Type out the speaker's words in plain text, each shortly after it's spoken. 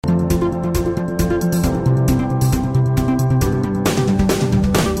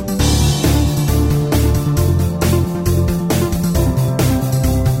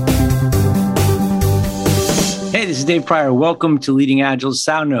is Dave Pryor. Welcome to Leading Agile's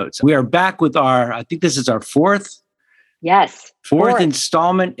Sound Notes. We are back with I think this is our fourth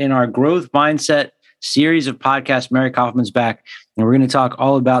installment in our growth mindset series of podcasts. Mary Kaufman's back, and we're going to talk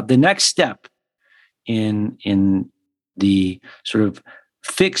all about the next step in the sort of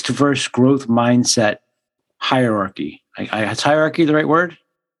fixed versus growth mindset hierarchy. Is hierarchy the right word?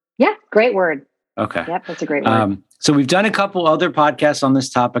 Yeah, great word. Okay. Yep, that's a great word. So we've done a couple other podcasts on this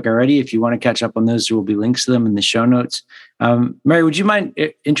topic already. If you want to catch up on those, there will be links to them in the show notes. Mary, would you mind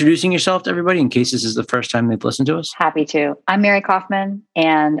introducing yourself to everybody in case this is the first time they've listened to us? Happy to. I'm Mary Kaufman,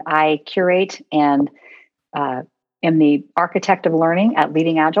 and I curate and am the architect of learning at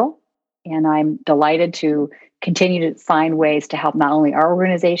Leading Agile. And I'm delighted to continue to find ways to help not only our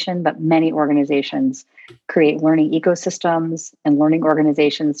organization, but many organizations create learning ecosystems and learning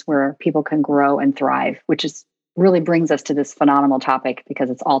organizations where people can grow and thrive, which really brings us to this phenomenal topic because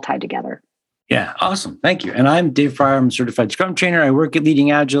it's all tied together. Yeah, awesome. Thank you. And I'm Dave Pryor. I'm a certified Scrum trainer. I work at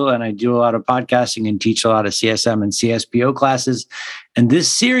Leading Agile, and I do a lot of podcasting and teach a lot of CSM and CSPO classes. And this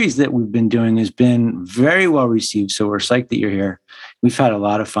series that we've been doing has been very well received. So we're psyched that you're here. We've had a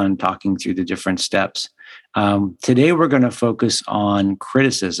lot of fun talking through the different steps. Today, we're going to focus on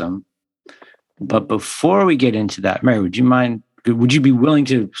criticism. But before we get into that, Mary, would you be willing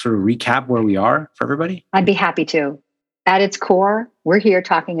to sort of recap where we are for everybody? I'd be happy to. At its core, we're here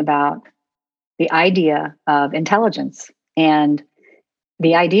talking about the idea of intelligence. And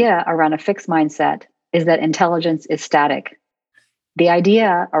the idea around a fixed mindset is that intelligence is static. The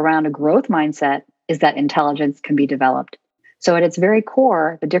idea around a growth mindset is that intelligence can be developed. So at its very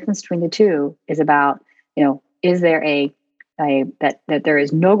core, the difference between the two is about, is there that there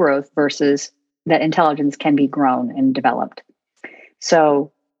is no growth versus that intelligence can be grown and developed.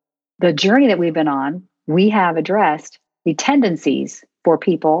 So the journey that we've been on, we have addressed the tendencies for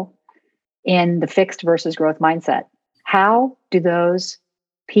people in the fixed versus growth mindset. How do those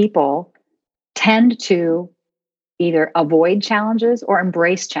people tend to either avoid challenges or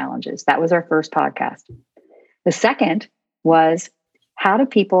embrace challenges? That was our first podcast. The second was, how do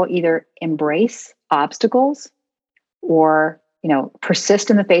people either embrace obstacles or, persist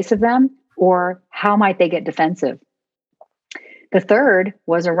in the face of them, or how might they get defensive? The third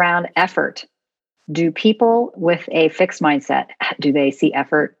was around effort. Do people with a fixed mindset, do they see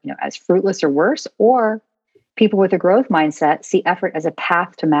effort, as fruitless or worse? Or people with a growth mindset see effort as a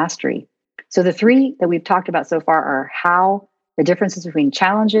path to mastery? So the three that we've talked about so far are how the differences between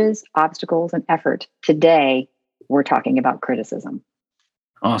challenges, obstacles, and effort. Today, we're talking about criticism.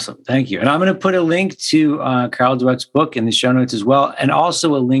 Awesome. Thank you. And I'm going to put a link to Carol Dweck's book in the show notes as well, and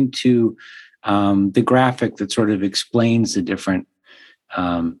also a link to the graphic that sort of explains the different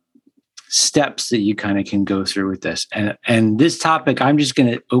steps that you kind of can go through with this. And this topic, I'm just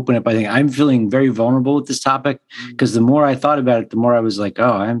going to open up. I think I'm feeling very vulnerable with this topic because the more I thought about it, the more I was like,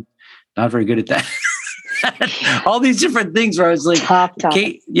 oh, I'm not very good at that. All these different things where I was like,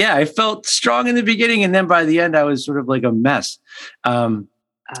 okay, yeah, I felt strong in the beginning. And then by the end, I was sort of like a mess.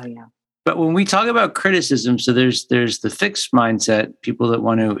 Oh, yeah. But when we talk about criticism, so there's the fixed mindset, people that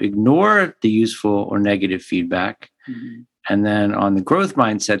want to ignore the useful or negative feedback. Mm-hmm. And then on the growth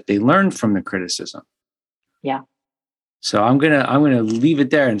mindset, they learn from the criticism. Yeah. So I'm gonna leave it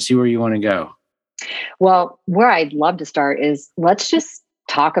there and see where you want to go. Well, where I'd love to start is let's just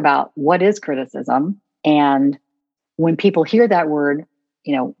talk about what is criticism. And when people hear that word,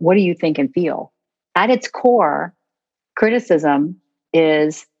 what do you think and feel? At its core, criticism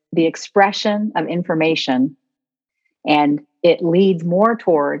is the expression of information, and it leads more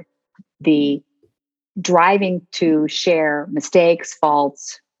toward the driving to share mistakes,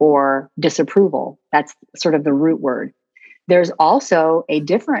 faults, or disapproval. That's sort of the root word. There's also a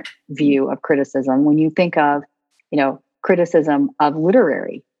different view of criticism when you think of, criticism of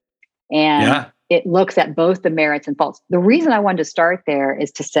literary, and it looks at both the merits and faults. The reason I wanted to start there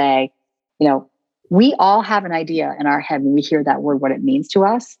is to say, we all have an idea in our head when we hear that word, what it means to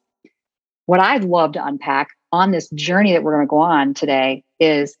us. What I'd love to unpack on this journey that we're going to go on today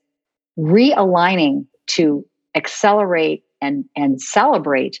is realigning to accelerate and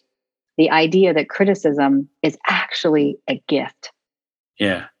celebrate the idea that criticism is actually a gift.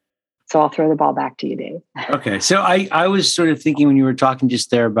 Yeah. So I'll throw the ball back to you, Dave. Okay. So I was sort of thinking when you were talking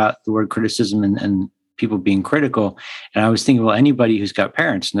just there about the word criticism and people being critical. And I was thinking, well, anybody who's got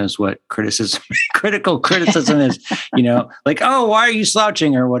parents knows what critical criticism is, like, oh, why are you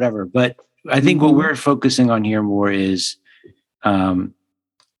slouching or whatever. But I think what we're focusing on here more is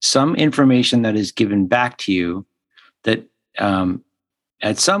some information that is given back to you that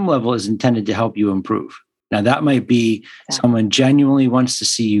at some level is intended to help you improve. Now, that might be someone genuinely wants to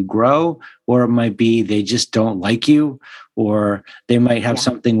see you grow, or it might be they just don't like you, or they might have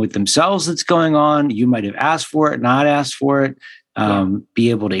something with themselves that's going on. You might have asked for it, not asked for it, be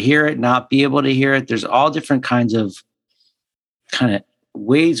able to hear it, not be able to hear it. There's all different kinds of kind of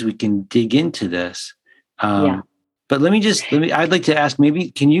ways we can dig into this. But I'd like to ask, maybe,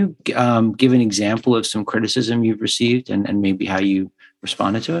 can you give an example of some criticism you've received and maybe how you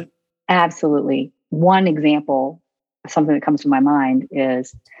responded to it? Absolutely. One example, something that comes to my mind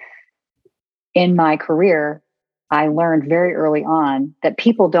is in my career, I learned very early on that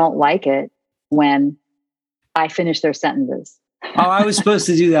people don't like it when I finish their sentences. Oh, I was supposed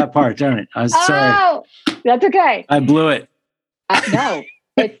to do that part, darn it. I was sorry. Oh, that's okay. I blew it. No,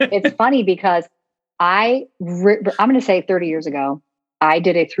 it's funny because I'm going to say 30 years ago, I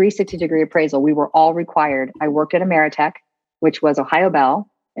did a 360-degree appraisal. We were all required. I worked at Ameritech, which was Ohio Bell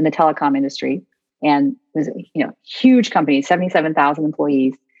in the telecom industry, and it was huge company, 77,000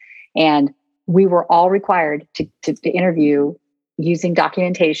 employees, and we were all required to interview using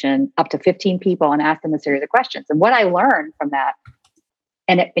documentation up to 15 people and ask them a series of questions. And what I learned from that,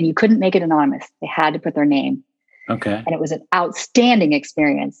 and you couldn't make it anonymous; they had to put their name. Okay. And it was an outstanding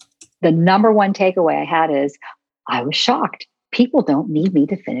experience. The number one takeaway I had is I was shocked. People don't need me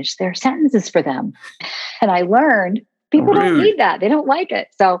to finish their sentences for them. And I learned people don't need that. They don't like it.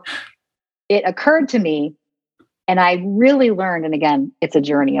 So it occurred to me, and I really learned, and again, it's a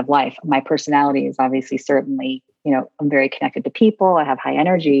journey of life. My personality is obviously certainly, I'm very connected to people. I have high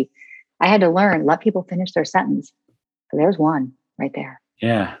energy. I had to learn, let people finish their sentence. So there's one right there.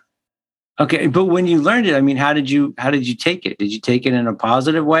 Yeah. Okay, but when you learned it, I mean, how did you take it? Did you take it in a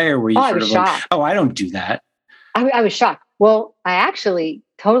positive way, or were you sort of shocked. Like, oh, I don't do that? I was shocked. Well, I actually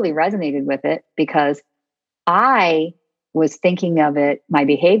totally resonated with it because I was thinking of it, my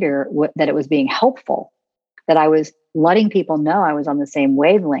behavior, that it was being helpful, that I was letting people know I was on the same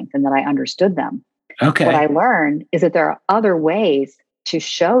wavelength and that I understood them. Okay. What I learned is that there are other ways to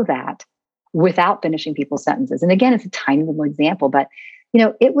show that without finishing people's sentences. And again, it's a tiny little example, but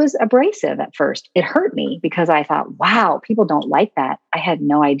it was abrasive at first. It hurt me because I thought, wow, people don't like that. I had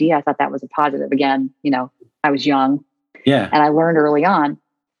no idea. I thought that was a positive. Again, I was young. Yeah. And I learned early on.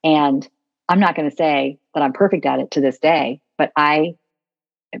 And I'm not going to say that I'm perfect at it to this day, but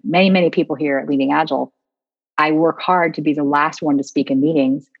many people here at Leading Agile, I work hard to be the last one to speak in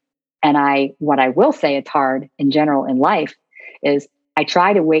meetings. And what I will say it's hard in general in life is I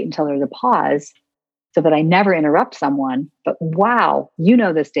try to wait until there's a pause so that I never interrupt someone. But wow,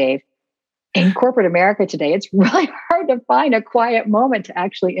 this, Dave. In corporate America today, it's really hard to find a quiet moment to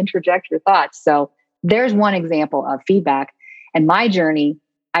actually interject your thoughts. So there's one example of feedback. And my journey,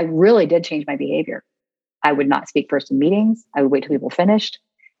 I really did change my behavior. I would not speak first in meetings. I would wait till people finished.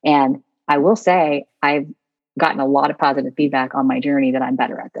 And I will say I've gotten a lot of positive feedback on my journey that I'm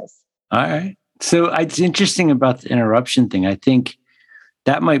better at this. All right. So it's interesting about the interruption thing. I think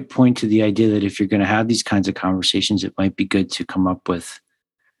that might point to the idea that if you're going to have these kinds of conversations, it might be good to come up with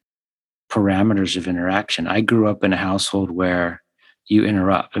parameters of interaction. I grew up in a household where you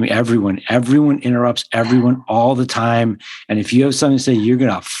interrupt. I mean, everyone interrupts everyone all the time. And if you have something to say, you're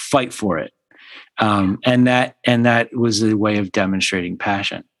going to fight for it. And that was a way of demonstrating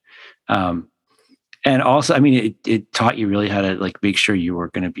passion. And also, I mean, it taught you really how to make sure you were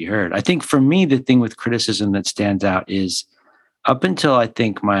going to be heard. I think for me, the thing with criticism that stands out is up until I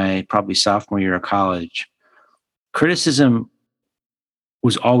think my probably sophomore year of college, criticism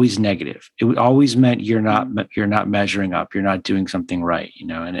was always negative. It always meant you're not measuring up, you're not doing something right,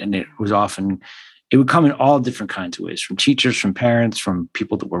 and it would come in all different kinds of ways, from teachers, from parents, from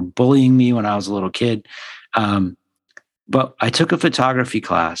people that were bullying me when I was a little kid. But I took a photography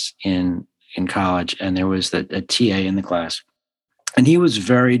class in college, and there was a TA in the class, and he was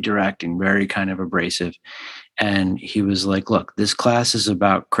very direct and very kind of abrasive. And he was like, look, this class is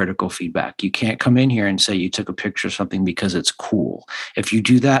about critical feedback. You can't come in here and say you took a picture of something because it's cool. If you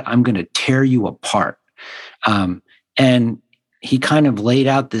do that, I'm going to tear you apart. And he kind of laid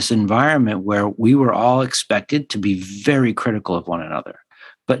out this environment where we were all expected to be very critical of one another,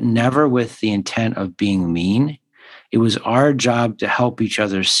 but never with the intent of being mean. It was our job to help each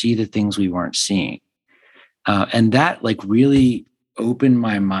other see the things we weren't seeing. And that really opened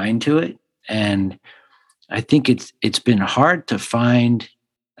my mind to it. And I think it's been hard to find.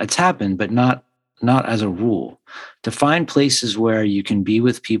 It's happened, but not as a rule, to find places where you can be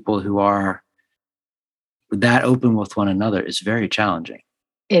with people who are that open with one another is very challenging.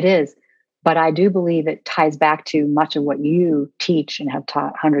 It is, but I do believe it ties back to much of what you teach and have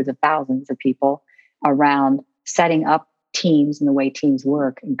taught hundreds of thousands of people around setting up teams and the way teams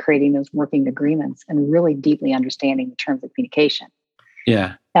work and creating those working agreements and really deeply understanding the terms of communication.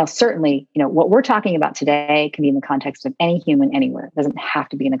 Yeah. Now, certainly, what we're talking about today can be in the context of any human anywhere. It doesn't have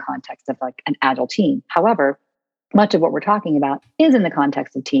to be in the context of like an agile team. However, much of what we're talking about is in the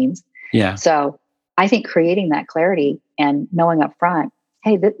context of teams. Yeah. So I think creating that clarity and knowing up front,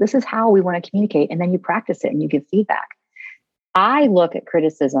 hey, this is how we want to communicate. And then you practice it and you give feedback. I look at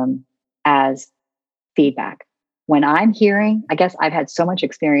criticism as feedback. When I'm hearing, I guess I've had so much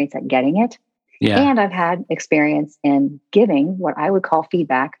experience at getting it. Yeah. And I've had experience in giving what I would call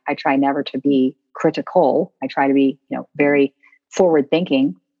feedback. I try never to be critical. I try to be, very forward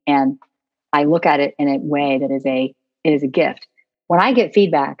thinking. And I look at it in a way that it is a gift. When I get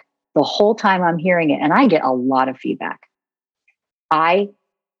feedback, the whole time I'm hearing it, and I get a lot of feedback, I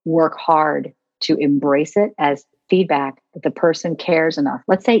work hard to embrace it as feedback that the person cares enough.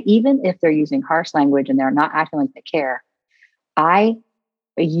 Let's say, even if they're using harsh language and they're not acting like they care, I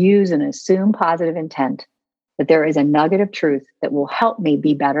use and assume positive intent that there is a nugget of truth that will help me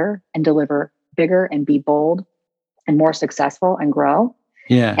be better and deliver bigger and be bold and more successful and grow.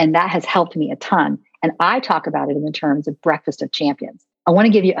 Yeah. And that has helped me a ton. And I talk about it in the terms of breakfast of champions. I want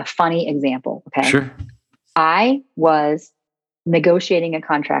to give you a funny example. Okay. Sure. I was negotiating a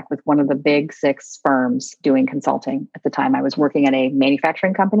contract with one of the big 6 firms doing consulting. At the time, I was working at a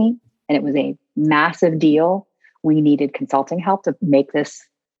manufacturing company, and it was a massive deal. We needed consulting help to make this,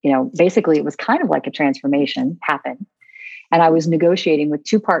 basically it was kind of like a transformation happen. And I was negotiating with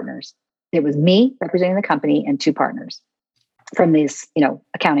 2 partners. It was me representing the company and 2 partners from this,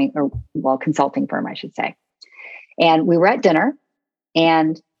 accounting consulting firm, I should say. And we were at dinner,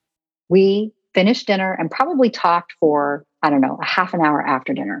 and we finished dinner and probably talked for, I don't know, a half an hour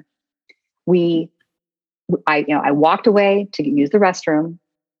after dinner. I walked away to use the restroom.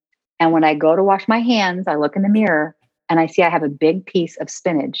 And when I go to wash my hands, I look in the mirror and I see I have a big piece of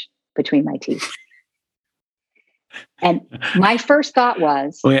spinach between my teeth. And my first thought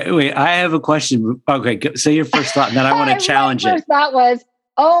was... Wait, I have a question. Okay, say your first thought, and then I want to challenge it. My first thought was,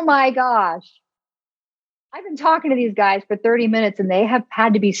 oh my gosh, I've been talking to these guys for 30 minutes and they have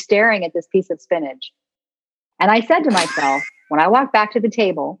had to be staring at this piece of spinach. And I said to myself, when I walk back to the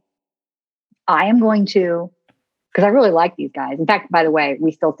table, I am going to... because I really like these guys. In fact, by the way,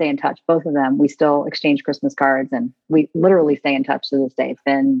 we still stay in touch. Both of them, we still exchange Christmas cards and we literally stay in touch to this day. It's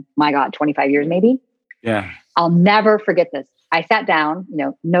been, my God, 25 years maybe. Yeah. I'll never forget this. I sat down,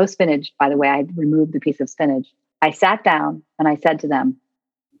 no spinach, by the way. I removed the piece of spinach. I sat down and I said to them,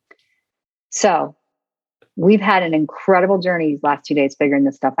 so we've had an incredible journey these last 2 days figuring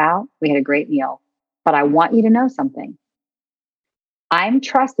this stuff out. We had a great meal, but I want you to know something. I'm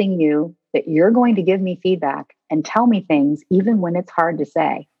trusting you that you're going to give me feedback and tell me things even when it's hard to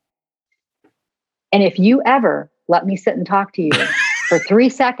say. And if you ever let me sit and talk to you for 3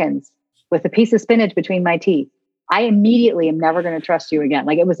 seconds with a piece of spinach between my teeth, I immediately am never going to trust you again.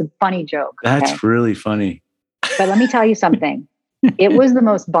 Like, it was a funny joke. That's really funny. But let me tell you something. It was the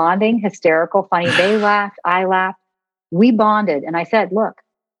most bonding, hysterical, funny. They laughed. I laughed. We bonded. And I said, look,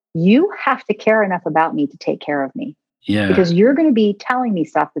 you have to care enough about me to take care of me. Yeah. Because you're going to be telling me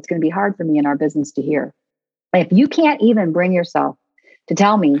stuff that's going to be hard for me in our business to hear. And if you can't even bring yourself to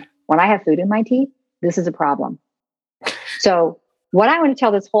tell me when I have food in my teeth, this is a problem. So what I want to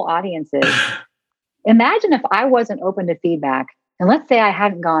tell this whole audience is, imagine if I wasn't open to feedback, and let's say I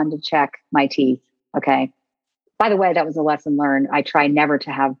hadn't gone to check my teeth. Okay. By the way, that was a lesson learned. I try never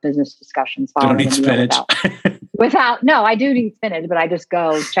to have business discussions following Don't eat spinach. No, I do eat spinach, but I just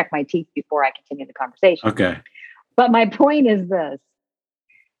go check my teeth before I continue the conversation. Okay. But my point is this.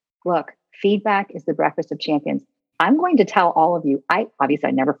 Look, feedback is the breakfast of champions. I'm going to tell all of you, I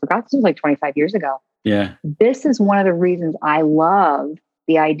never forgot. This was like 25 years ago. Yeah. This is one of the reasons I love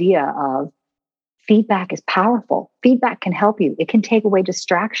the idea of feedback is powerful. Feedback can help you. It can take away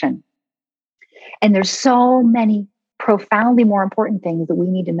distraction. And there's so many profoundly more important things that we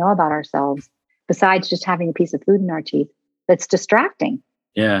need to know about ourselves besides just having a piece of food in our teeth that's distracting.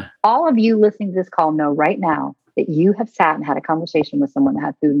 Yeah. All of you listening to this call know right now that you have sat and had a conversation with someone that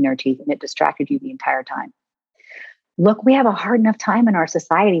had food in their teeth and it distracted you the entire time. Look, we have a hard enough time in our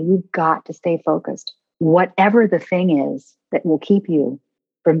society. We've got to stay focused, whatever the thing is that will keep you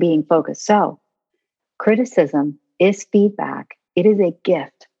from being focused. So criticism is feedback. It is a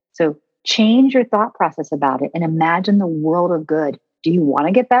gift. So change your thought process about it and imagine the world of good. Do you want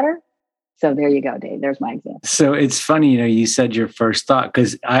to get better? So there you go, Dave. There's my example. So it's funny, you said your first thought,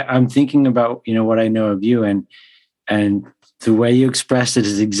 because I'm thinking about, what I know of you, and the way you expressed it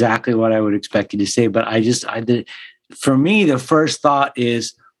is exactly what I would expect you to say. But for me, the first thought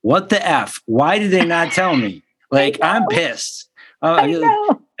is, what the F? Why did they not tell me? Like I'm pissed. I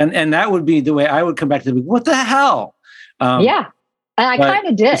know. And that would be the way I would come back to the, what the hell? Yeah. And I kind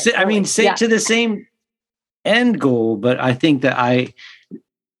of did. I mean, to the same end goal, but I think that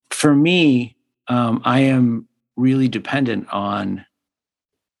for me, I am really dependent on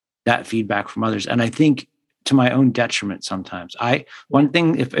that feedback from others. And I think to my own detriment sometimes. One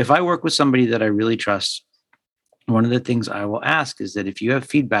thing, if I work with somebody that I really trust, one of the things I will ask is that if you have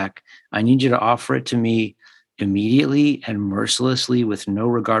feedback, I need you to offer it to me immediately and mercilessly with no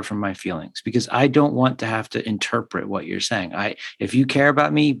regard for my feelings, because I don't want to have to interpret what you're saying. If you care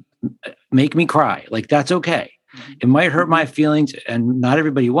about me, make me cry. Like, that's okay. It might hurt my feelings, and not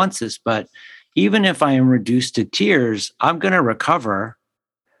everybody wants this, but even if I am reduced to tears, I'm going to recover.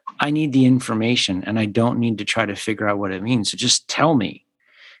 I need the information, and I don't need to try to figure out what it means. So just tell me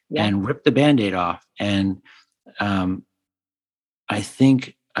and rip the Band-Aid off. And I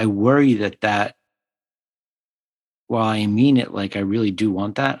think I worry that while I mean it, like I really do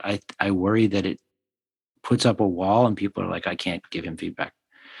want that, I worry that it puts up a wall and people are like, I can't give him feedback.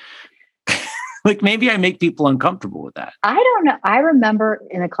 Like maybe I make people uncomfortable with that. I don't know. I remember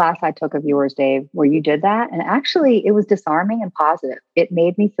in a class I took of yours, Dave, where you did that. And actually it was disarming and positive. It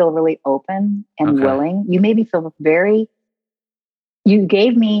made me feel really open and willing. You made me feel you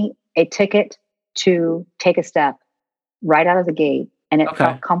gave me a ticket to take a step right out of the gate, and it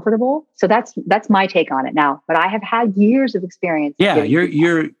felt comfortable. So that's my take on it now, but I have had years of experience. Yeah.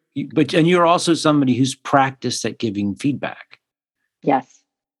 And you're also somebody who's practiced at giving feedback. Yes.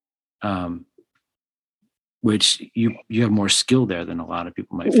 Which you have more skill there than a lot of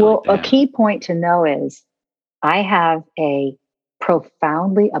people might feel. Well, a key point to know is I have a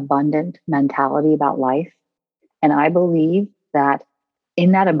profoundly abundant mentality about life. And I believe that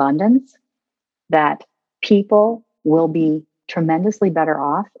in that abundance, that people will be tremendously better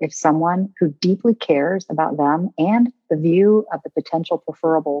off if someone who deeply cares about them and the view of the potential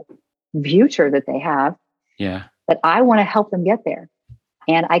preferable future that they have, that I want to help them get there.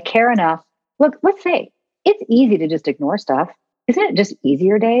 And I care enough. Look, let's say, it's easy to just ignore stuff. Isn't it just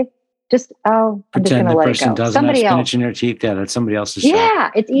easier, Dave? I'm just going to let it go. Somebody else. Spinach in their teeth. Yeah, that's somebody else's. Yeah,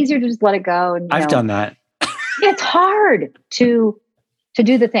 it's easier to just let it go. And I've done that. It's hard to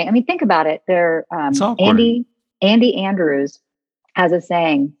do the thing. I mean, think about it. Andy Andrews has a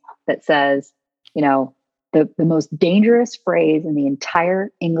saying that says, the most dangerous phrase in the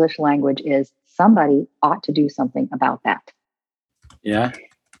entire English language is somebody ought to do something about that. Yeah.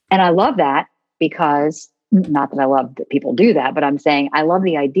 And I love that because, not that I love that people do that, but I'm saying I love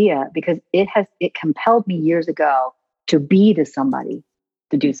the idea because it compelled me years ago to be to somebody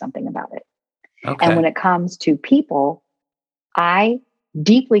to do something about it. Okay. And when it comes to people, I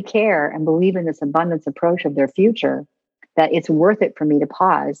deeply care and believe in this abundance approach of their future, that it's worth it for me to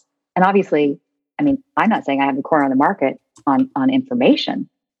pause. And obviously, I mean, I'm not saying I have the corner on the market on information,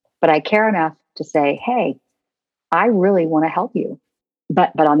 but I care enough to say, hey, I really want to help you.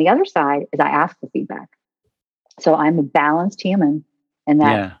 But on the other side is I ask for feedback. So I'm a balanced human, and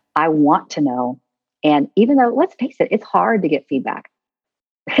that I want to know. And even though, let's face it, it's hard to get feedback.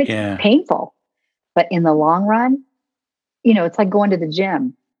 It's painful. But in the long run, it's like going to the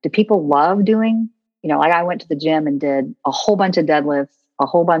gym. Do people love doing, like I went to the gym and did a whole bunch of deadlifts, a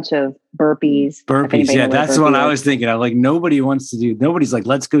whole bunch of burpees. Yeah, that's what I was thinking. I'm like, nobody's like,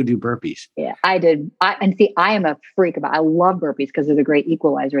 let's go do burpees. Yeah, I did. I am a freak I love burpees because they're the great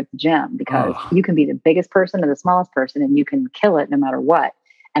equalizer at the gym, because you can be the biggest person or the smallest person and you can kill it no matter what.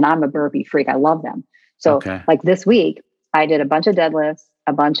 And I'm a burpee freak. I love them. So like this week, I did a bunch of deadlifts,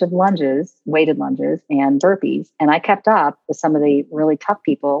 a bunch of lunges, weighted lunges and burpees. And I kept up with some of the really tough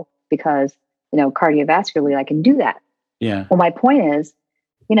people because, cardiovascularly, I can do that. Yeah. Well, my point is,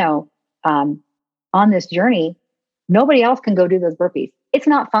 on this journey, nobody else can go do those burpees. It's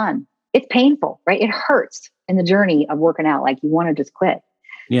not fun. It's painful, right? It hurts in the journey of working out. Like you want to just quit.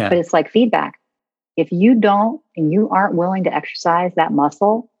 Yeah. But it's like feedback. If you don't, and you aren't willing to exercise that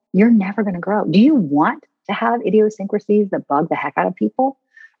muscle, you're never going to grow. Do you want to have idiosyncrasies that bug the heck out of people?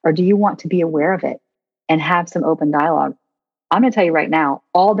 Or do you want to be aware of it and have some open dialogue? I'm going to tell you right now,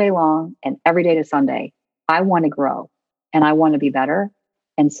 all day long and every day to Sunday, I want to grow and I want to be better.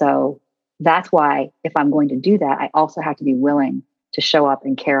 And so that's why if I'm going to do that, I also have to be willing to show up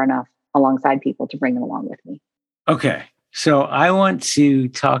and care enough alongside people to bring them along with me. Okay. So I want to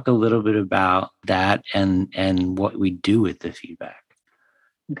talk a little bit about that and what we do with the feedback.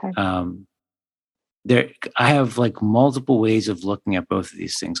 Okay. I have like multiple ways of looking at both of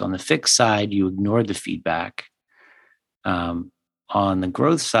these things. On the fixed side, you ignore the feedback. On the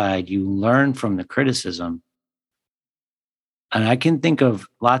growth side, you learn from the criticism. And I can think of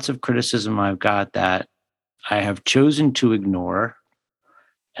lots of criticism I've got that I have chosen to ignore,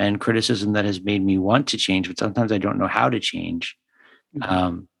 and criticism that has made me want to change, but sometimes I don't know how to change.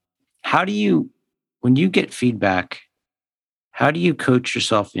 Um, how do you, when you get feedback, how do you coach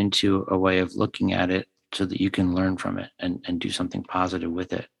yourself into a way of looking at it so that you can learn from it and do something positive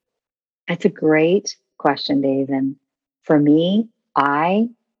with it? That's a great question, Dave. And for me, I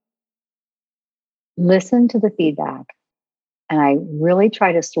listen to the feedback and I really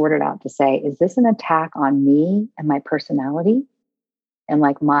try to sort it out to say, is this an attack on me and my personality and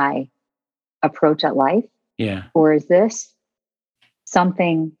like my approach at life? Yeah. Or is this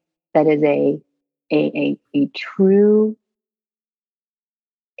something that is a true,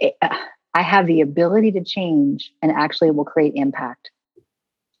 I have the ability to change and actually will create impact.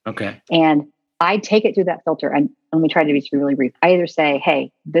 Okay. And I take it through that filter. And let me try to be really brief. I either say,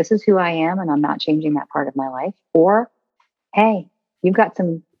 hey, this is who I am and I'm not changing that part of my life. Or, hey, you've got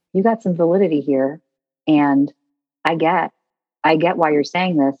some validity here. And I get why you're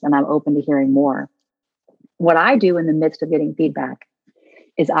saying this and I'm open to hearing more. What I do in the midst of getting feedback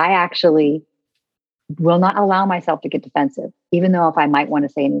is I actually will not allow myself to get defensive, even though if I might want to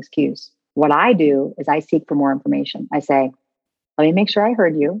say an excuse. What I do is I seek for more information. I say, let me make sure I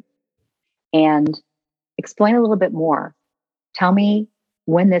heard you and explain a little bit more. Tell me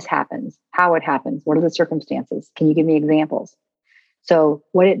when this happens, how it happens, what are the circumstances? Can you give me examples? So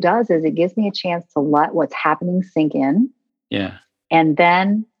what it does is it gives me a chance to let what's happening sink in. Yeah. And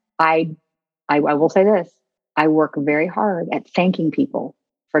then I will say this, I work very hard at thanking people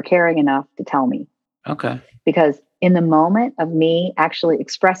for caring enough to tell me. Okay. Because in the moment of me actually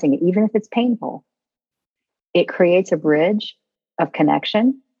expressing it, even if it's painful, it creates a bridge of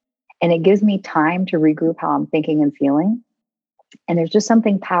connection and it gives me time to regroup how I'm thinking and feeling. And there's just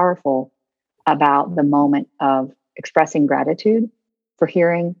something powerful about the moment of expressing gratitude for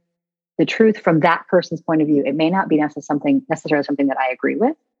hearing the truth from that person's point of view. It may not be necessarily something that I agree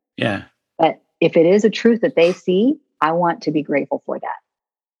with. Yeah. But if it is a truth that they see, I want to be grateful for that.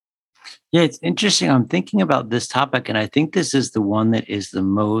 Yeah, it's interesting. I'm thinking about this topic, and I think this is the one that is the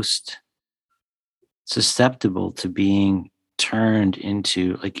most susceptible to being turned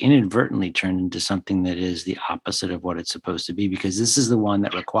into, like inadvertently turned into something that is the opposite of what it's supposed to be, because this is the one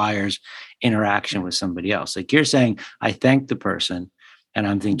that requires interaction with somebody else. Like you're saying, I thank the person, and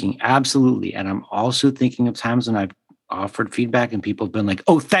I'm thinking, absolutely. And I'm also thinking of times when I've offered feedback and people have been like,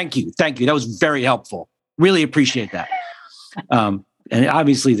 oh, thank you. Thank you. That was very helpful. Really appreciate that. And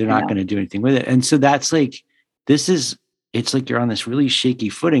obviously they're not going to do anything with it. And so that's like, it's like you're on this really shaky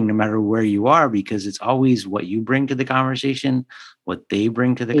footing no matter where you are, because it's always what you bring to the conversation, what they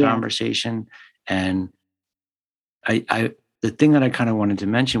bring to the conversation. And the thing that I kind of wanted to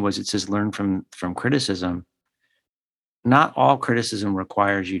mention was it says learn from criticism. Not all criticism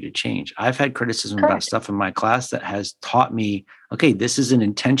requires you to change. I've had criticism about stuff in my class that has taught me, okay, this is an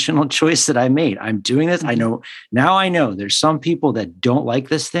intentional choice that I made. I'm doing this. I know there's some people that don't like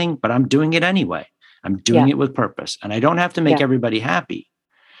this thing, but I'm doing it anyway. I'm doing it with purpose, and I don't have to make everybody happy.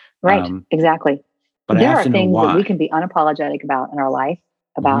 Right. Exactly. But there I have are to know things why. that we can be unapologetic about in our life,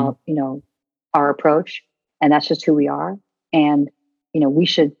 about, our approach, and that's just who we are. And, we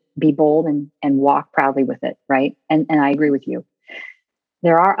should be bold and walk proudly with it. Right. And I agree with you.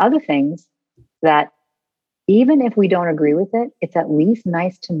 There are other things that even if we don't agree with it, it's at least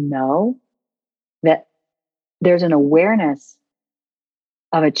nice to know that there's an awareness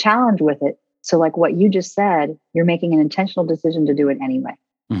of a challenge with it. So like what you just said, you're making an intentional decision to do it anyway.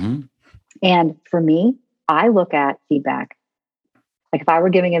 Mm-hmm. And for me, I look at feedback. Like if I were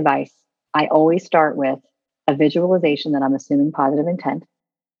giving advice, I always start with a visualization that I'm assuming positive intent.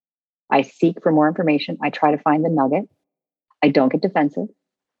 I seek for more information. I try to find the nugget. I don't get defensive.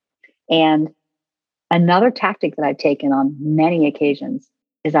 And another tactic that I've taken on many occasions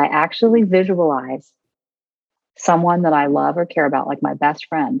is I actually visualize someone that I love or care about, like my best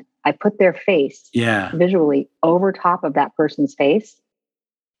friend. I put their face visually over top of that person's face.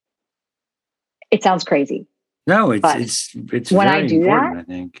 It sounds crazy. No, it's when very I do important, that, I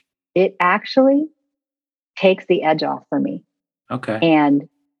think. It actually takes the edge off for me. Okay. And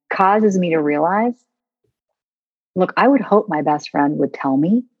causes me to realize, look, I would hope my best friend would tell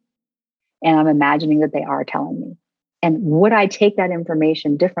me, and I'm imagining that they are telling me. And would I take that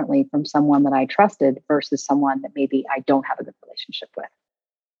information differently from someone that I trusted versus someone that maybe I don't have a good relationship with?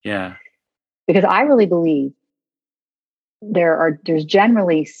 Yeah. Because I really believe there's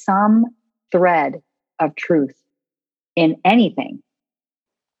generally some thread of truth in anything.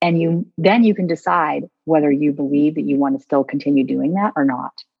 And you can decide whether you believe that you want to still continue doing that or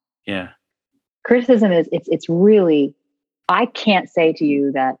not. Yeah. Criticism is it's really, I can't say to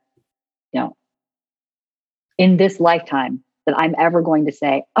you that, in this lifetime that I'm ever going to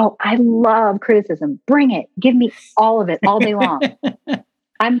say, oh, I love criticism. Bring it. Give me all of it all day long.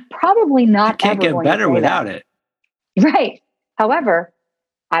 I'm probably not you can't ever get going better to say without that. it. Right. However,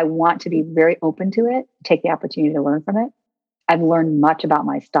 I want to be very open to it, take the opportunity to learn from it. I've learned much about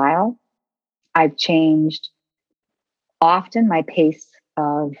my style. I've changed often my pace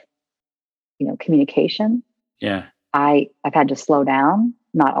of, communication. Yeah. I've had to slow down,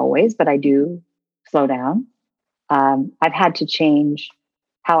 not always, but I do slow down. I've had to change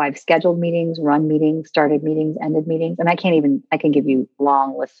how I've scheduled meetings, run meetings, started meetings, ended meetings. And I can give you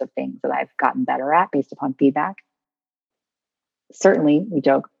long lists of things that I've gotten better at based upon feedback. Certainly, we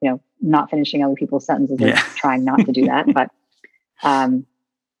joke, not finishing other people's sentences or trying not to do that. But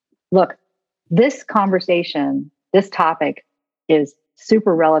look, this conversation, this topic is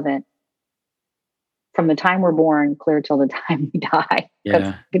super relevant from the time we're born clear till the time we die.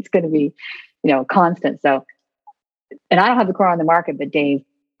 Because it's going to be, constant. So, and I don't have the core on the market, but Dave,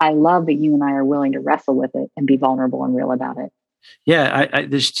 I love that you and I are willing to wrestle with it and be vulnerable and real about it. Yeah,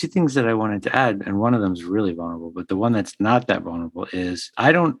 there's two things that I wanted to add, and one of them is really vulnerable, but the one that's not that vulnerable is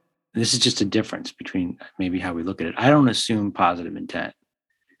this is just a difference between maybe how we look at it. I don't assume positive intent.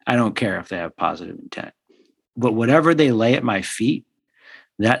 I don't care if they have positive intent, but whatever they lay at my feet,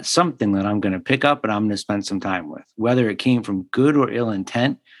 that's something that I'm going to pick up and I'm going to spend some time with. Whether it came from good or ill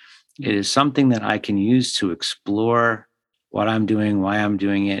intent, it is something that I can use to explore what I'm doing, why I'm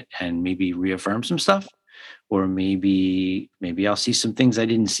doing it, and maybe reaffirm some stuff. Or maybe I'll see some things I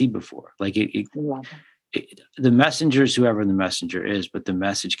didn't see before. Like the messenger is whoever the messenger is, but the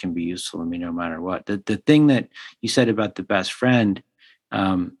message can be useful to me no matter what. The thing that you said about the best friend,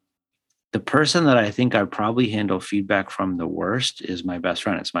 the person that I think I probably handle feedback from the worst is my best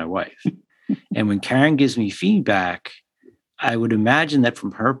friend. It's my wife. And when Karen gives me feedback, I would imagine that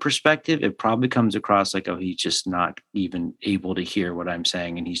from her perspective, it probably comes across like, oh, he's just not even able to hear what I'm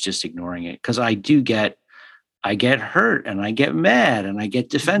saying and he's just ignoring it. Because I get hurt and I get mad and I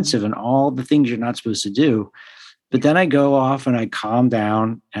get defensive and all the things you're not supposed to do. But then I go off and I calm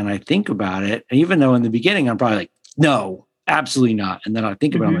down and I think about it. And even though in the beginning, I'm probably like, no, absolutely not. And then I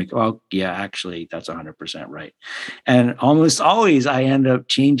think about it, I'm like, oh, yeah, actually, that's 100% right. And almost always I end up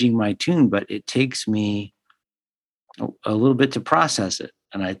changing my tune, but it takes me a little bit to process it.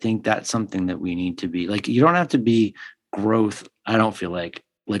 And I think that's something that we need to be like, you don't have to be growth. I don't feel like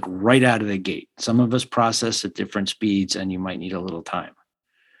right out of the gate. Some of us process at different speeds and you might need a little time.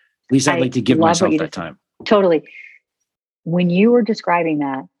 At least I'd like to give myself that time. Totally. When you were describing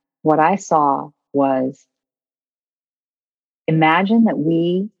that, what I saw was, imagine that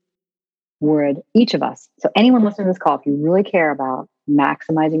we would, each of us, so anyone listening to this call, if you really care about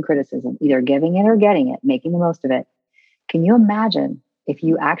maximizing criticism, either giving it or getting it, making the most of it, can you imagine if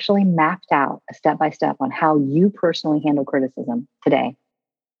you actually mapped out a step-by-step on how you personally handle criticism today,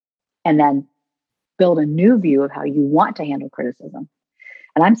 and then build a new view of how you want to handle criticism?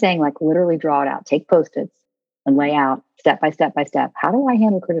 And I'm saying, like, literally draw it out, take Post-its and lay out step by step by step. How do I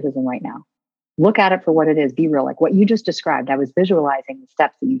handle criticism right now? Look at it for what it is. Be real. Like what you just described. I was visualizing the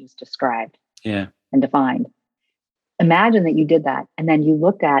steps that you just described and defined. Imagine that you did that. And then you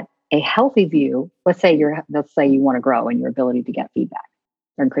looked at a healthy view. Let's say you want to grow in your ability to get feedback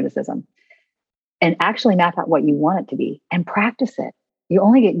or criticism, and actually map out what you want it to be and practice it. You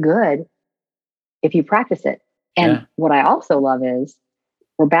only get good if you practice it. And what I also love is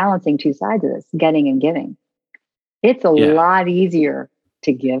we're balancing two sides of this, getting and giving. It's a lot easier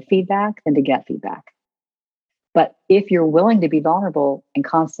to give feedback than to get feedback. But if you're willing to be vulnerable and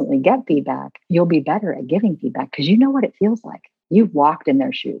constantly get feedback, you'll be better at giving feedback because you know what it feels like. You've walked in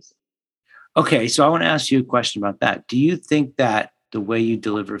their shoes. Okay, so I want to ask you a question about that. Do you think that the way you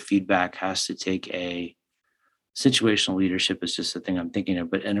deliver feedback has to take a situational leadership is just the thing I'm thinking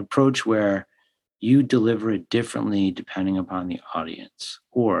of, but an approach where you deliver it differently depending upon the audience?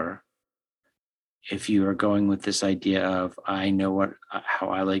 Or if you are going with this idea of, I know how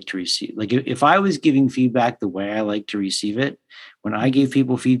I like to receive, like if I was giving feedback the way I like to receive it, when I gave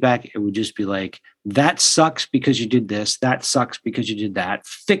people feedback, it would just be like, that sucks because you did this. That sucks because you did that.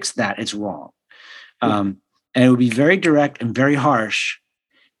 Fix that. It's wrong. And it would be very direct and very harsh.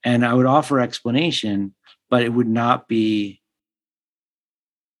 And I would offer explanation, but it would not be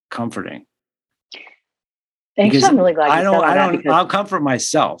comforting. Because I'm really glad I'll comfort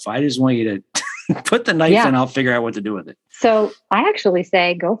myself. I just want you to put the knife in, I'll figure out what to do with it. So I actually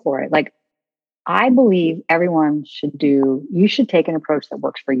say, go for it. Like, I believe everyone you should take an approach that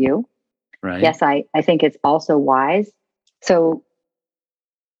works for you. Right. Yes, I think it's also wise. So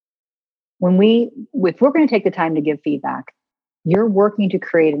if we're going to take the time to give feedback, you're working to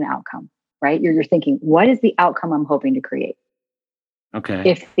create an outcome. right? You're thinking, what is the outcome I'm hoping to create? Okay.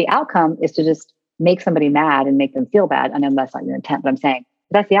 If the outcome is to just make somebody mad and make them feel bad, I know that's not your intent, but I'm saying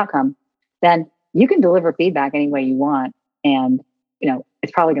if that's the outcome, then you can deliver feedback any way you want. And,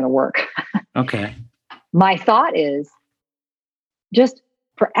 it's probably going to work. Okay. My thought is just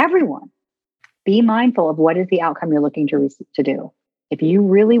for everyone, be mindful of what is the outcome you're looking to do. If you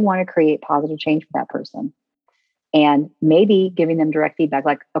really want to create positive change for that person, and maybe giving them direct feedback,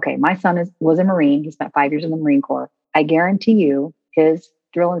 like, okay, my son was a Marine. He spent 5 years in the Marine Corps. I guarantee you his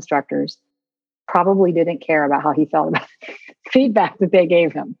drill instructors probably didn't care about how he felt about feedback that they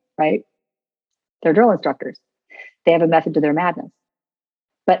gave him, right? They're drill instructors. They have a method to their madness.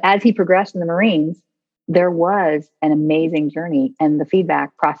 But as he progressed in the Marines, there was an amazing journey, and the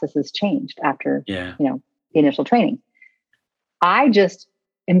feedback processes changed after, the initial training. I just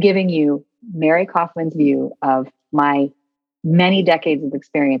am giving you Mary Kaufman's view of my many decades of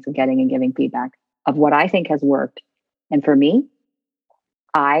experience of getting and giving feedback of what I think has worked. And for me,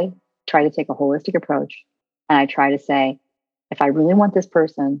 I try to take a holistic approach, and I try to say, if I really want this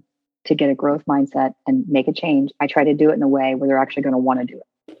person to get a growth mindset and make a change, I try to do it in a way where they're actually going to want to do it.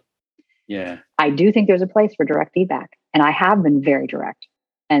 Yeah. I do think there's a place for direct feedback, and I have been very direct.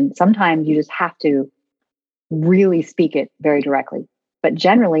 And sometimes you just have to really speak it very directly. But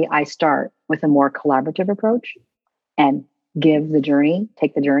generally, I start with a more collaborative approach and take the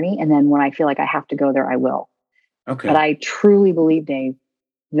journey. And then when I feel like I have to go there, I will. Okay. But I truly believe, Dave,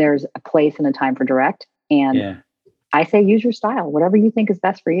 there's a place and a time for direct. And I say, use your style, whatever you think is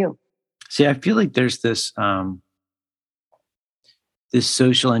best for you. See, I feel like there's this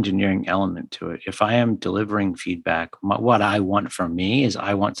social engineering element to it. If I am delivering feedback, what I want from me is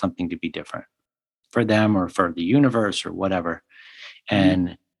I want something to be different for them or for the universe or whatever.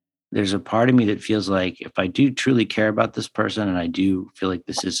 And there's a part of me that feels like if I do truly care about this person and I do feel like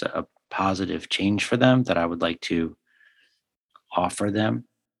this is a positive change for them that I would like to offer them,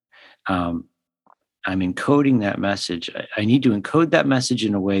 I'm encoding that message. I need to encode that message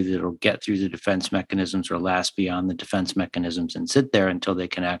in a way that it'll get through the defense mechanisms or last beyond the defense mechanisms and sit there until they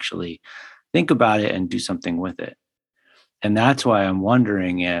can actually think about it and do something with it. And that's why I'm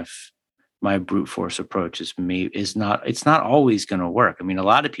wondering if my brute force approach it's not always going to work. I mean, a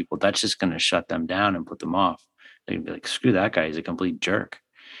lot of people, that's just going to shut them down and put them off. They're going to be like, screw that guy. He's a complete jerk.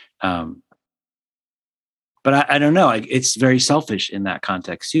 But I don't know. It's very selfish in that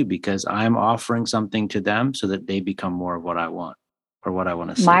context too, because I'm offering something to them so that they become more of what I want or what I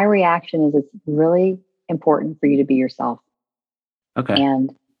want to see. My reaction is it's really important for you to be yourself. Okay.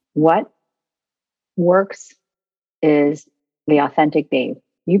 And what works is the authentic Dave.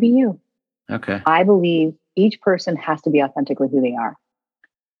 You be you. Okay. I believe each person has to be authentically who they are.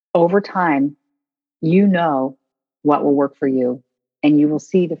 Over time, you know what will work for you, and you will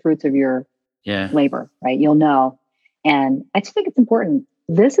see the fruits of your labor, right? You'll know. And I just think it's important.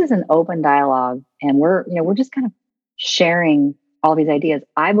 This is an open dialogue, and we're just kind of sharing all these ideas.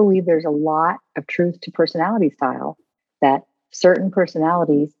 I believe there's a lot of truth to personality style, that certain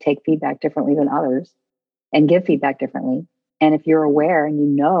personalities take feedback differently than others and give feedback differently. And if you're aware and you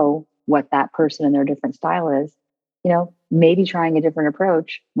know what that person and their different style is, maybe trying a different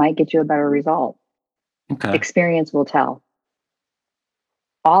approach might get you a better result. Okay. Experience will tell.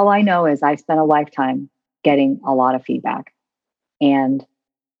 All I know is I spent a lifetime getting a lot of feedback. And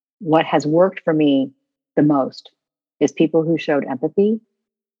what has worked for me the most is people who showed empathy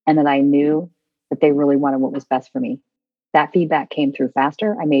and that I knew that they really wanted what was best for me. That feedback came through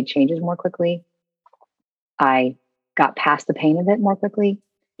faster. I made changes more quickly. I got past the pain of it more quickly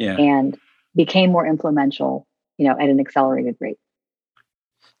and became more influential, at an accelerated rate.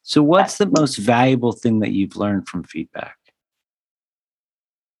 So what's the most valuable thing that you've learned from feedback?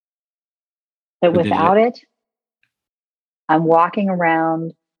 But without it, I'm walking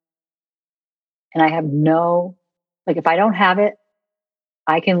around and I have if I don't have it,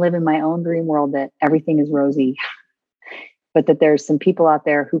 I can live in my own dream world that everything is rosy, but that there's some people out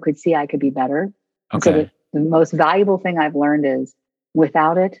there who could see I could be better. Okay. So the most valuable thing I've learned is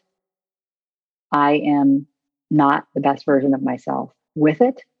without it, I am not the best version of myself. With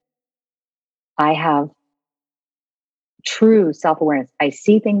it, I have true self-awareness. I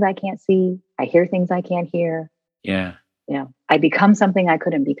see things I can't see. I hear things I can't hear. Yeah. I become something I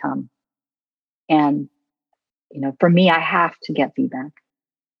couldn't become. And, for me, I have to get feedback.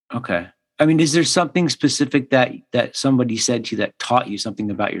 Okay. I mean, is there something specific that somebody said to you that taught you something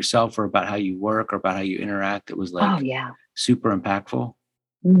about yourself or about how you work or about how you interact that was super impactful?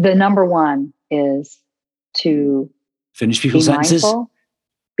 The number one is to finish people's sentences.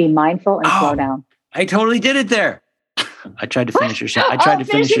 Be mindful and slow down. I totally did it there. I tried to finish your sentence. I tried to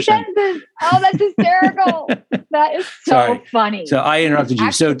finish your sentence. Oh, that's hysterical. That is so funny. So I interrupted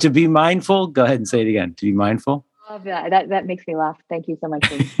you. So to be mindful, go ahead and say it again. To be mindful. Love that. That makes me laugh. Thank you so much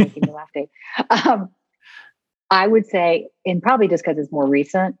for making me laugh, Dave. I would say, and probably just because it's more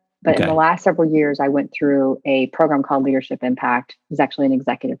recent, but in the last several years, I went through a program called Leadership Impact. It was actually an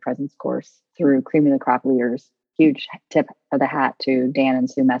executive presence course through Cream of the Crop Leaders. Huge tip of the hat to Dan and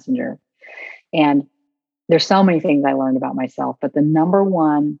Sue Messenger. And there's so many things I learned about myself, but the number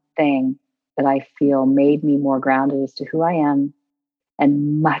one thing that I feel made me more grounded as to who I am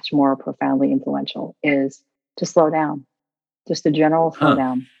and much more profoundly influential is to slow down, just a general slow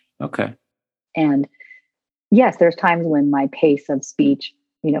down. Okay. And yes, there's times when my pace of speech,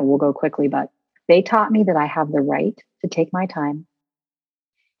 will go quickly, but they taught me that I have the right to take my time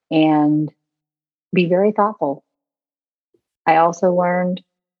and be very thoughtful. I also learned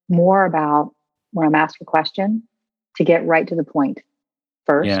more about when I'm asked a question to get right to the point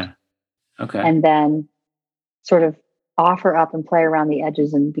first. Yeah. Okay. And then sort of offer up and play around the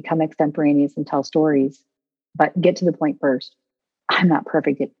edges and become extemporaneous and tell stories, but get to the point first. I'm not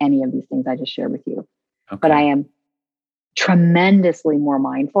perfect at any of these things I just shared with you, but I am tremendously more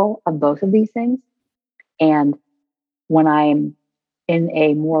mindful of both of these things. And when I'm in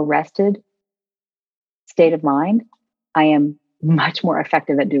a more rested state of mind, I am much more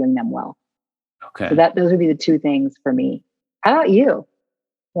effective at doing them well. Okay. So those would be the two things for me. How about you?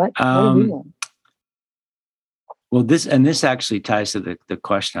 What have you learned? Well, this actually ties to the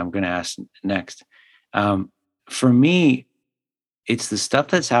question I'm going to ask next. For me, it's the stuff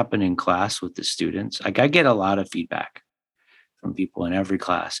that's happened in class with the students. Like I get a lot of feedback from people in every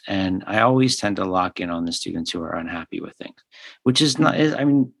class, and I always tend to lock in on the students who are unhappy with things, which is not. I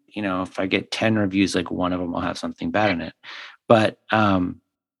mean, if I get 10 reviews, like one of them will have something bad in it. But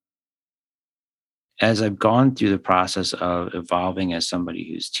as I've gone through the process of evolving as somebody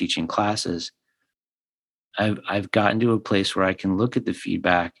who's teaching classes, I've gotten to a place where I can look at the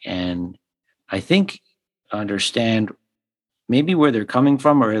feedback and I think understand maybe where they're coming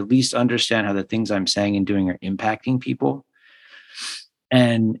from, or at least understand how the things I'm saying and doing are impacting people.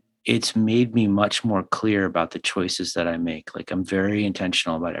 And it's made me much more clear about the choices that I make. Like I'm very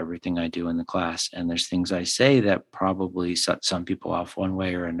intentional about everything I do in the class. And there's things I say that probably set some people off one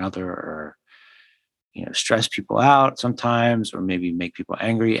way or another, or, stress people out sometimes, or maybe make people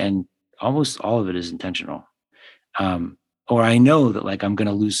angry. And almost all of it is intentional. Or I know that like I'm going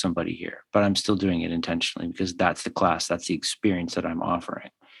to lose somebody here, but I'm still doing it intentionally because that's the class, that's the experience that I'm offering.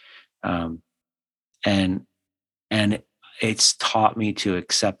 And it's taught me to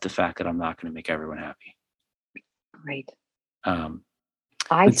accept the fact that I'm not going to make everyone happy. Great.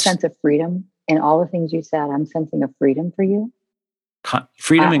 I sense a freedom in all the things you said. I'm sensing a freedom for you.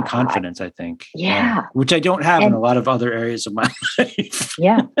 Freedom and confidence, I think. Yeah. Which I don't have in a lot of other areas of my life.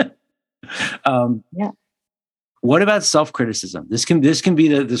 Yeah. Yeah. What about self-criticism? This can be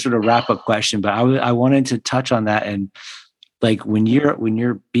the sort of wrap-up question, but I wanted to touch on that. And like when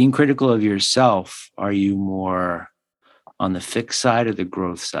you're being critical of yourself, are you more on the fixed side or the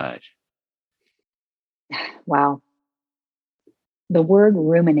growth side? Wow. The word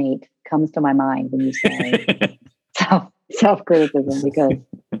ruminate comes to my mind when you say self-criticism, because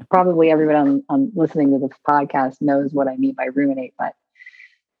probably everybody on listening to this podcast knows what I mean by ruminate. But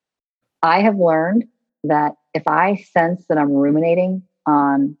I have learned that if I sense that I'm ruminating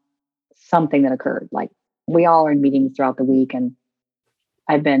on something that occurred, like we all are in meetings throughout the week, and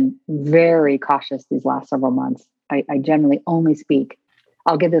I've been very cautious these last several months. I generally only speak.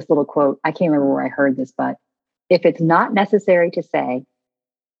 I'll give this little quote. I can't remember where I heard this, but if it's not necessary to say,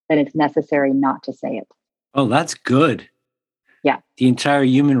 then it's necessary not to say it. Oh, that's good. Yeah. The entire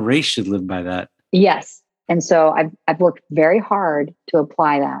human race should live by that. Yes. And so I've worked very hard to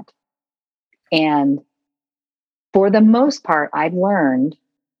apply that. And for the most part, I've learned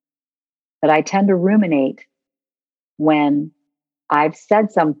that I tend to ruminate when I've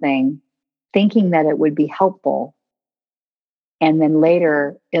said something thinking that it would be helpful. And then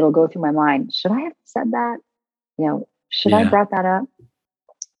later it'll go through my mind. Should I have said that? Should I have brought that up?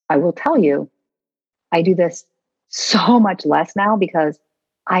 I will tell you, I do this so much less now because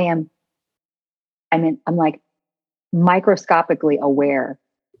I'm like microscopically aware.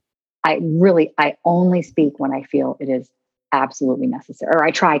 I only speak when I feel it is absolutely necessary, or I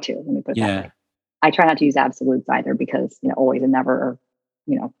try to. Let me put it that way. I try not to use absolutes either because, always and never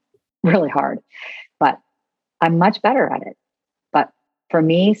are, really hard, but I'm much better at it. But for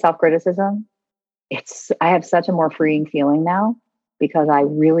me, self-criticism, I have such a more freeing feeling now because I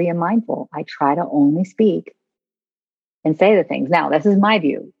really am mindful. I try to only speak and say the things. Now, this is my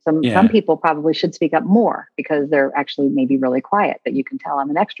view. Some people probably should speak up more because they're actually maybe really quiet, but you can tell I'm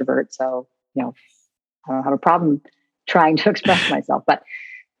an extrovert. So, I don't have a problem trying to express myself. But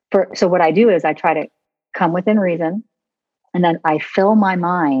so what I do is I try to come within reason, and then I fill my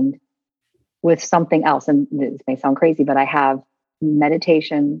mind with something else. And this may sound crazy, but I have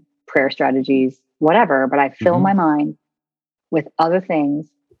meditation, prayer strategies, whatever, but I fill my mind with other things,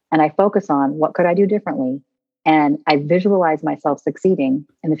 and I focus on what could I do differently. And I visualize myself succeeding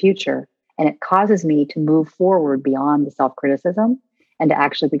in the future. And it causes me to move forward beyond the self-criticism and to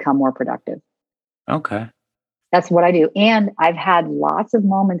actually become more productive. Okay. That's what I do. And I've had lots of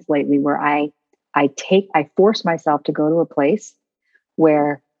moments lately where I force myself to go to a place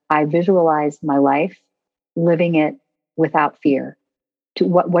where I visualize my life, living it without fear. To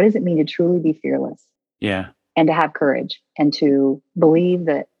what does it mean to truly be fearless? Yeah. And to have courage and to believe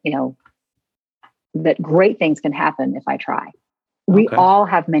that, that great things can happen if I try. We all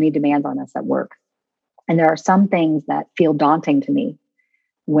have many demands on us at work. And there are some things that feel daunting to me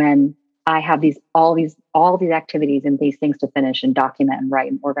when I have all these activities and these things to finish and document and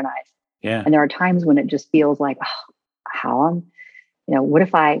write and organize. Yeah. And there are times when it just feels like, what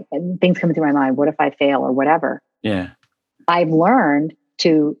if things come through my mind, what if I fail or whatever? Yeah. I've learned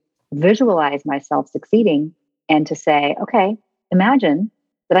to visualize myself succeeding and to say, okay, imagine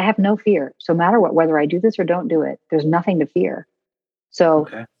that I have no fear. So no matter what, whether I do this or don't do it, there's nothing to fear. So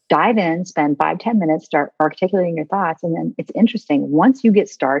dive in, spend 5-10 minutes, start articulating your thoughts. And then it's interesting. Once you get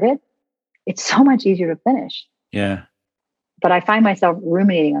started, it's so much easier to finish. Yeah. But I find myself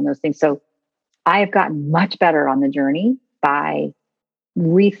ruminating on those things. So I have gotten much better on the journey by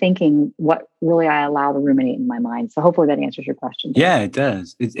rethinking what really I allow to ruminate in my mind. So hopefully that answers your question. Yeah, it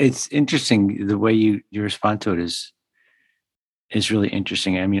does. It's interesting. The way you respond to it is really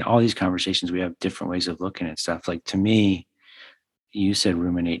interesting. I mean, all these conversations, we have different ways of looking at stuff. Like, to me, you said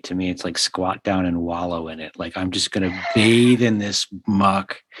ruminate. To me, it's like squat down and wallow in it. Like, I'm just going to bathe in this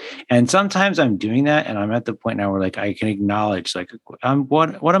muck. And sometimes I'm doing that, and I'm at the point now where, like, I can acknowledge, like,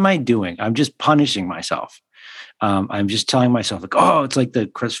 what am I doing? I'm just punishing myself. I'm just telling myself, like, oh, it's like the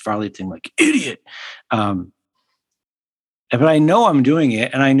Chris Farley thing, like, idiot. But I know I'm doing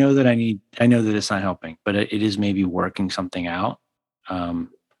it, and I know that it's not helping, but it is maybe working something out.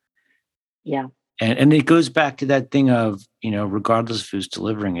 Yeah. And it goes back to that thing of, regardless of who's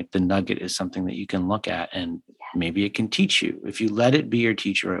delivering it, the nugget is something that you can look at, and maybe it can teach you. If you let it be your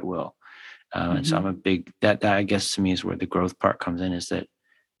teacher, it will. And so I'm a big, that I guess to me is where the growth part comes in, is that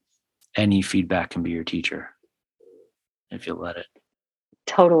any feedback can be your teacher if you let it.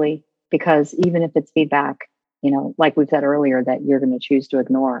 Totally. Because even if it's feedback, like we've said earlier, that you're going to choose to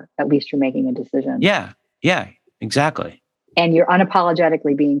ignore, at least you're making a decision. Yeah. Yeah, exactly. And you're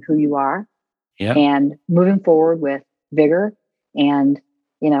unapologetically being who you are. Yeah. And moving forward with vigor and,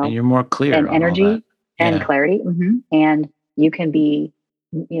 and you're more clear and energy and clarity. And you can be,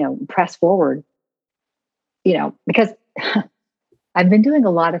 press forward, because I've been doing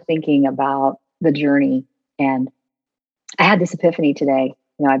a lot of thinking about the journey, and I had this epiphany today.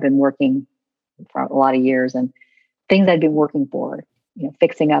 I've been working for a lot of years, and things I'd been working for,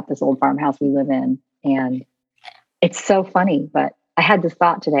 fixing up this old farmhouse we live in. And it's so funny, but I had this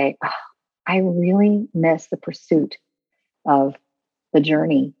thought today. I really miss the pursuit of the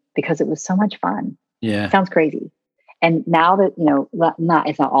journey because it was so much fun. Yeah. It sounds crazy. And now that,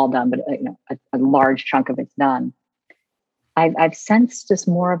 it's not all done, but a large chunk of it's done. I've sensed just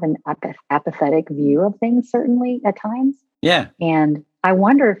more of an apathetic view of things, certainly at times. Yeah. And I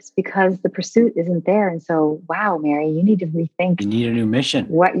wonder if it's because the pursuit isn't there. And so, wow, Mary, you need to rethink. You need a new mission.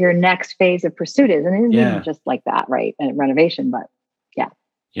 What your next phase of pursuit is. And it isn't even just like that, right? And renovation, but yeah.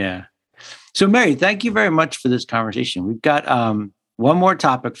 Yeah. So, Mary, thank you very much for this conversation. We've got one more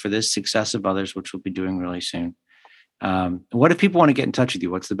topic for this, success of others, which we'll be doing really soon. What if people want to get in touch with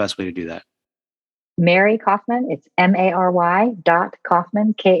you? What's the best way to do that? Mary Kauffman, it's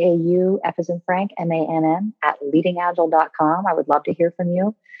Mary.Kauffman, Kauf as in Frank, MANN @leadingagile.com. I would love to hear from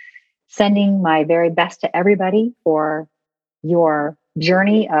you. Sending my very best to everybody for your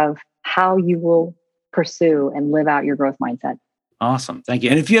journey of how you will pursue and live out your growth mindset. Awesome. Thank you.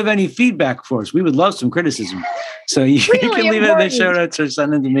 And if you have any feedback for us, we would love some criticism. So you really can leave it in the show notes or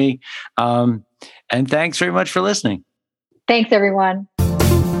send it to me. And thanks very much for listening. Thanks, everyone.